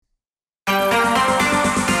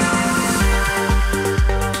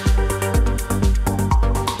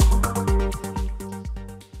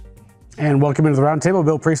And welcome into the roundtable.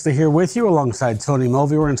 Bill Priestley here with you alongside Tony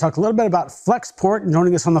Mulvey. We're going to talk a little bit about Flexport. And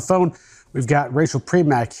joining us on the phone, we've got Rachel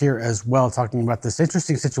Premack here as well, talking about this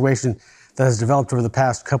interesting situation that has developed over the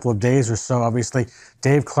past couple of days or so. Obviously,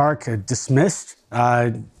 Dave Clark dismissed,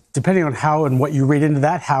 depending on how and what you read into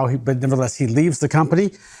that, but nevertheless, he leaves the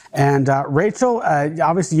company. And Rachel,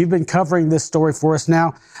 obviously, you've been covering this story for us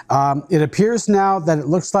now. It appears now that it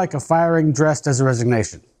looks like a firing dressed as a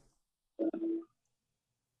resignation.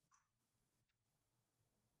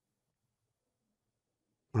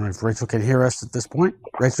 I don't know if Rachel can hear us at this point.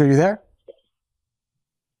 Rachel, are you there?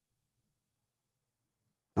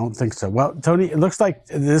 I don't think so. Well, Tony, it looks like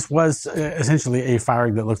this was essentially a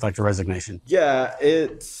firing that looked like a resignation. Yeah,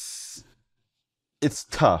 it's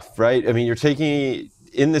tough, right? I mean, you're taking,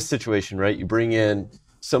 in this situation, right, you bring in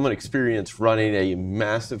someone experienced running a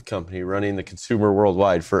massive company, running the consumer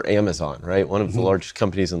worldwide for Amazon, right? One of the largest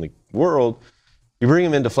companies in the world. You bring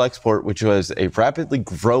them into Flexport, which was a rapidly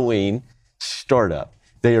growing startup.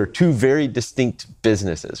 They are two very distinct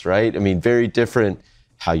businesses, right? I mean, very different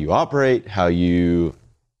how you operate, how you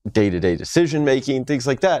day-to-day decision-making, things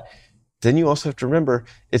like that. Then you also have to remember,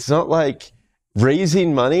 it's not like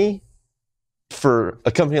raising money for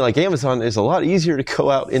a company like Amazon is a lot easier to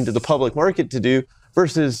go out into the public market to do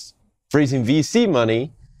versus raising VC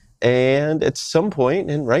money. And at some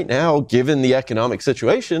point, and right now, given the economic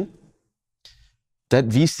situation, that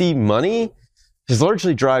VC money has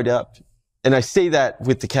largely dried up. And I say that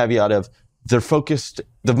with the caveat of they're focused,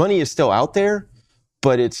 the money is still out there,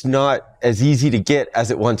 but it's not as easy to get as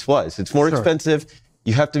it once was. It's more expensive.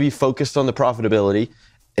 You have to be focused on the profitability.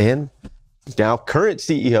 And now current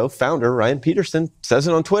CEO, founder, Ryan Peterson, says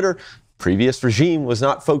it on Twitter, previous regime was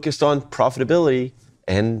not focused on profitability.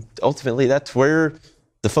 And ultimately, that's where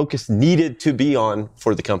the focus needed to be on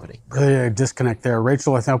for the company. Really a disconnect there.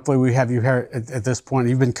 Rachel, I think hopefully we have you here at this point.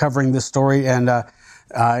 You've been covering this story and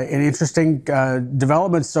interesting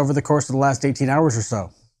developments over the course of the last 18 hours or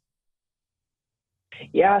so.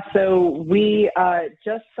 Yeah, so we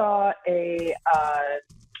just saw a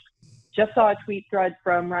tweet thread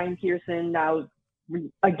from Ryan Peterson, now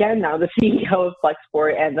the CEO of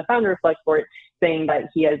Flexport and the founder of Flexport, saying that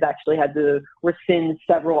he has actually had to rescind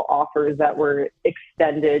several offers that were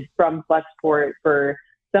extended from Flexport for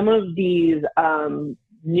some of these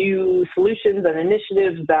new solutions and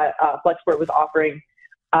initiatives that Flexport was offering.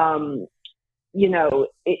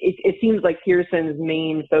 It seems like Pearson's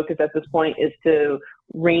main focus at this point is to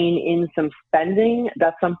rein in some spending.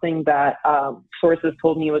 That's something that sources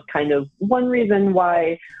told me was kind of one reason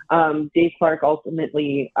why Dave Clark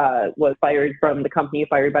ultimately was fired from the company,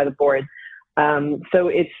 fired by the board. So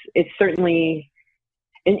it's certainly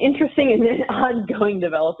an interesting and an ongoing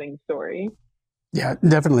developing story. Yeah,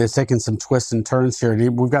 definitely. It's taken some twists and turns here.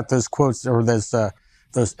 We've got those quotes or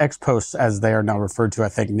those X posts, as they are now referred to, I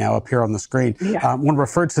think, now up here on the screen. Yeah. I want to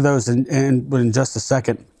refer to those in just a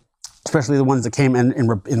second, especially the ones that came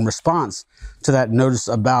in response to that notice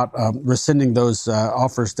about rescinding those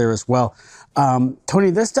offers there as well. Tony,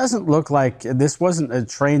 this doesn't look like, this wasn't a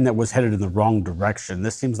train that was headed in the wrong direction.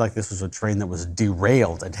 This seems like this was a train that was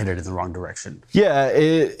derailed and headed in the wrong direction. Yeah,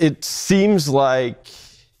 it seems like,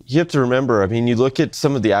 you have to remember, I mean, you look at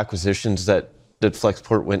some of the acquisitions that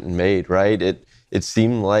Flexport went and made, right? It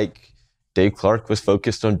seemed like Dave Clark was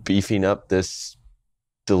focused on beefing up this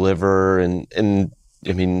deliver and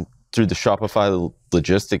I mean, through the Shopify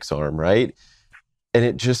logistics arm, right? And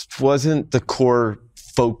it just wasn't the core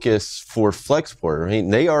focus for Flexport. I mean,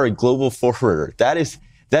 they are a global forwarder. That is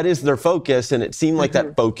their focus, and it seemed like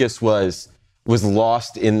that focus was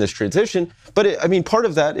lost in this transition. But part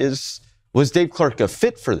of that was Dave Clark a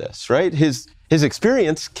fit for this, right? His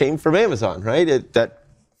experience came from Amazon, right? That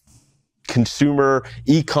consumer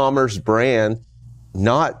e-commerce brand,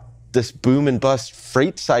 not this boom and bust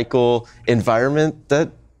freight cycle environment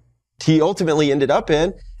that he ultimately ended up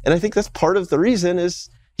in. And I think that's part of the reason is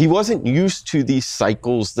he wasn't used to these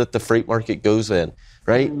cycles that the freight market goes in,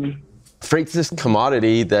 right? Freight's this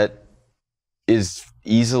commodity that is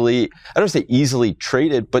easily, I don't say easily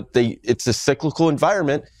traded, but it's a cyclical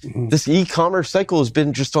environment. This e-commerce cycle has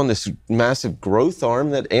been just on this massive growth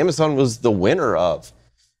arm that Amazon was the winner of.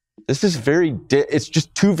 This is it's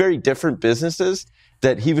just two very different businesses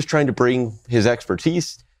that he was trying to bring his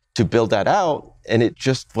expertise to build that out, and it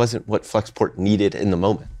just wasn't what Flexport needed in the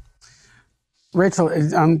moment. Rachel,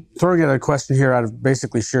 I'm throwing out a question here out of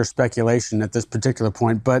basically sheer speculation at this particular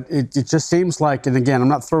point, but it just seems like, and again, I'm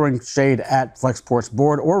not throwing shade at Flexport's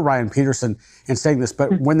board or Ryan Peterson in saying this,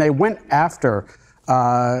 but when they went after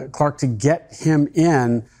Clark to get him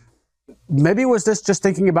in, maybe was this just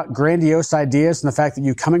thinking about grandiose ideas and the fact that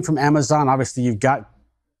you coming from Amazon, obviously you've got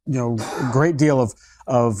great deal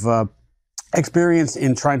of experience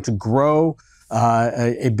in trying to grow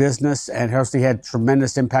a business, and obviously had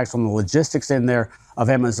tremendous impacts on the logistics in there of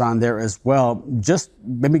Amazon there as well. Just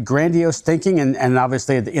maybe grandiose thinking, and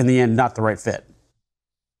obviously in the end, not the right fit.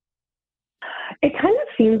 It kind of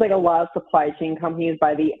seems like a lot of supply chain companies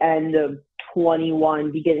by the end of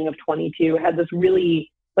 21, beginning of 22, had this really,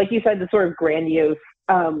 like you said, this sort of grandiose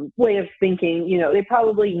way of thinking. They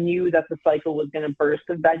probably knew that the cycle was going to burst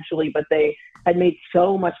eventually, but they had made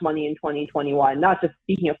so much money in 2021, not just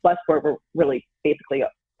speaking of Flexport, but really basically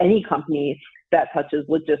any company that touches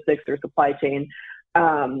logistics or supply chain.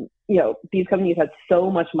 These companies had so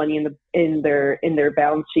much money in their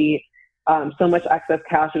balance sheet, so much excess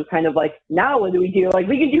cash. It was kind of like, now what do? Like,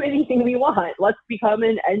 we can do anything we want. Let's become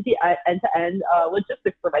an end-to-end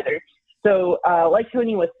logistics provider. So like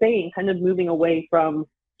Tony was saying, kind of moving away from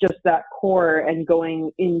just that core and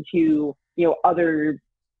going into,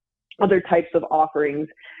 other types of offerings.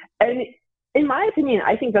 And in my opinion,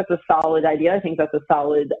 I think that's a solid idea. I think that's a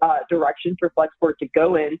solid direction for Flexport to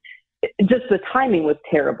go in. Just the timing was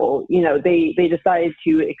terrible. They decided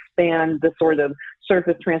to expand the sort of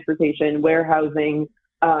surface transportation, warehousing,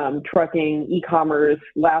 trucking, e-commerce,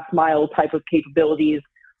 last mile type of capabilities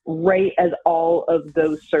right as all of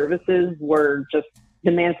those services were just,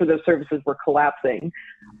 demand for those services were collapsing.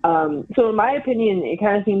 So in my opinion, it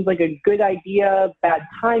kind of seems like a good idea, bad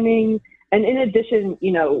timing. And in addition,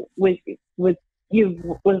 with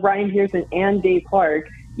Ryan Pearson and Dave Clark,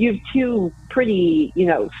 you have two pretty,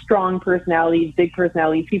 strong personalities, big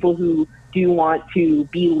personalities, people who do want to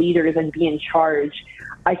be leaders and be in charge.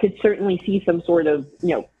 I could certainly see some sort of,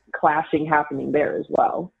 clashing happening there as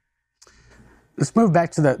well. Let's move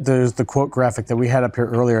back to the quote graphic that we had up here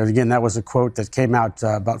earlier. Again, that was a quote that came out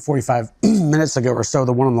about 45 minutes ago or so,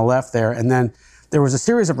 the one on the left there. And then there was a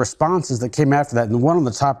series of responses that came after that. And the one on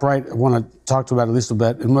the top right, I want to talk to about at least a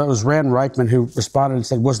bit. And it was Rand Reichman who responded and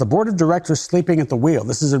said, was the board of directors sleeping at the wheel?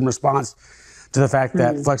 This is in response to the fact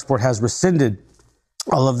that Flexport has rescinded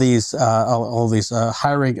all of these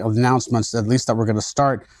hiring announcements, at least that we're going to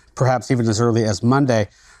start perhaps even as early as Monday.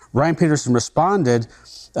 Ryan Peterson responded,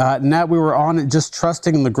 now we were on it just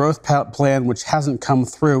trusting in the growth plan, which hasn't come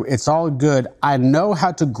through. It's all good. I know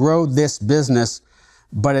how to grow this business,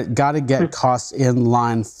 but it got to get costs in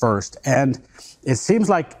line first. And it seems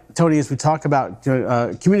like, Tony, as we talk about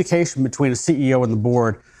communication between a CEO and the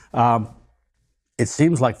board, it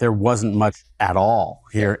seems like there wasn't much at all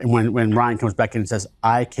here. And when Ryan comes back in and says,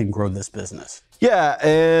 I can grow this business. Yeah.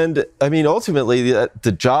 And I mean, ultimately,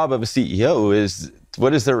 the job of a CEO is,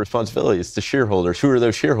 what is their responsibility? It's the shareholders. Who are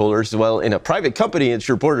those shareholders? Well, in a private company, it's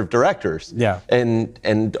your board of directors. Yeah.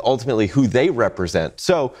 And ultimately who they represent.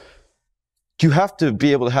 So you have to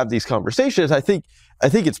be able to have these conversations. I think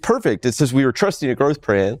it's perfect. It says we were trusting a growth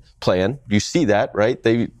plan. You see that, right?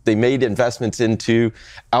 They made investments into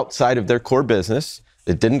outside of their core business.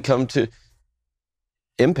 It didn't come to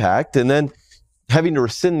impact. And then having to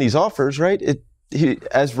rescind these offers, right?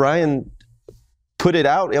 As Ryan put it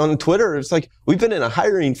out on Twitter, it's like, we've been in a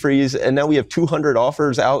hiring freeze and now we have 200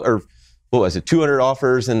 offers out, or what was it, 200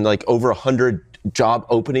 offers and like over 100 job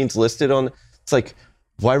openings listed on. It's like,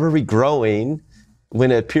 why were we growing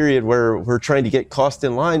when a period where we're trying to get cost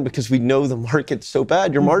in line because we know the market's so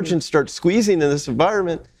bad? Your margins start squeezing in this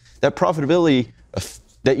environment. That profitability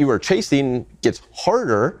that you are chasing gets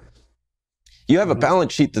harder. You have a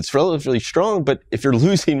balance sheet that's relatively strong, but if you're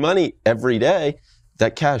losing money every day,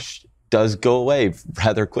 that cash does go away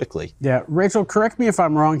rather quickly. Yeah, Rachel, correct me if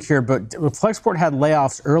I'm wrong here, but Flexport had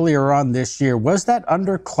layoffs earlier on this year. Was that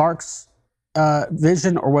under Clark's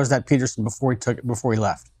vision, or was that Peterson before he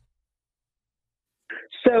left?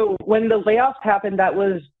 So when the layoffs happened, that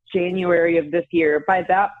was January of this year. By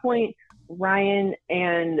that point, Ryan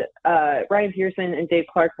Pearson and Dave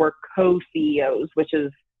Clark were co-CEOs, which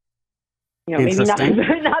is, maybe not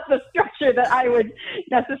the structure that I would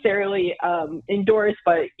necessarily endorse,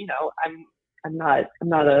 but I'm not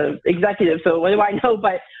a executive, so what do I know?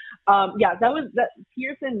 But that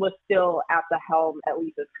Pearson was still at the helm, at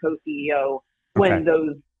least as co-CEO, when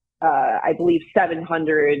those I believe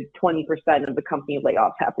 720% of the company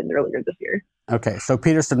layoffs happened earlier this year. Okay, so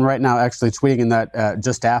Peterson right now actually tweeting that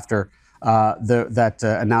just after that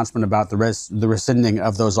announcement about the rescinding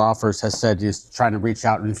of those offers has said he's trying to reach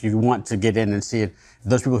out, and if you want to get in and see it,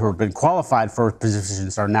 those people who have been qualified for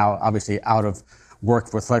positions are now obviously out of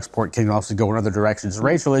work with Flexport, can also go in other directions.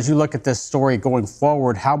 Rachel, as you look at this story going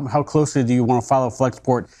forward, how closely do you want to follow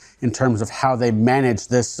Flexport in terms of how they manage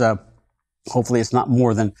this? Hopefully it's not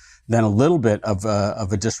more than a little bit of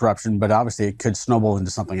a disruption, but obviously it could snowball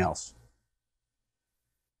into something else.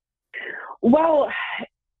 Well,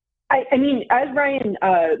 I mean, as Ryan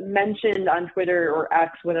mentioned on Twitter or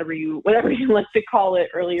X, whatever you like to call it,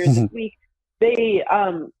 earlier this week, they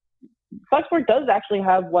Flexport does actually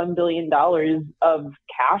have $1 billion of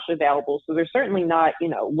cash available, so they're certainly not,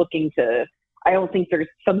 looking to. I don't think there's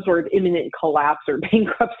some sort of imminent collapse or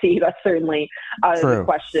bankruptcy. That's certainly out of the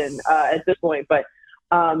question at this point. But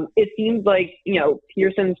it seems like,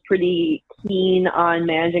 Pearson's pretty keen on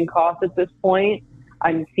managing costs at this point.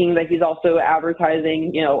 I'm seeing that he's also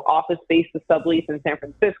advertising, office space to sublease in San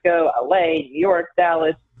Francisco, LA, New York,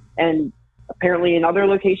 Dallas, and apparently in other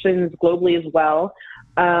locations globally as well.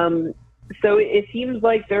 So it seems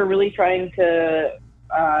like they're really trying to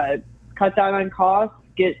cut down on costs,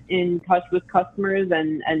 get in touch with customers,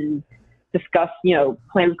 and discuss,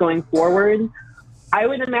 plans going forward. I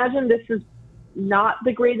would imagine this is not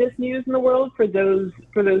the greatest news in the world for those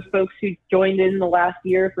folks who joined in the last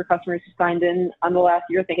year, for customers who signed in on the last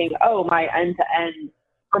year thinking, oh, my end-to-end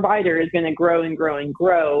provider is going to grow and grow and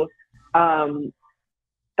grow.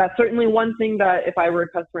 That's certainly one thing that if I were a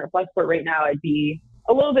customer at Flexport right now, I'd be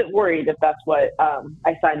a little bit worried if that's what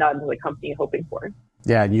I signed on to the company hoping for.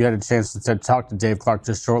 Yeah, and you had a chance to talk to Dave Clark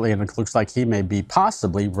just shortly, and it looks like he may be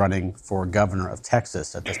possibly running for governor of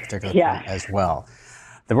Texas at this particular point as well.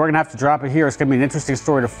 Then we're going to have to drop it here. It's going to be an interesting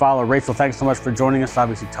story to follow. Rachel, thanks so much for joining us.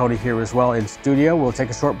 Obviously, Tony here as well in studio. We'll take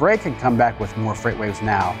a short break and come back with more FreightWaves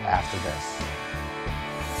Now after this.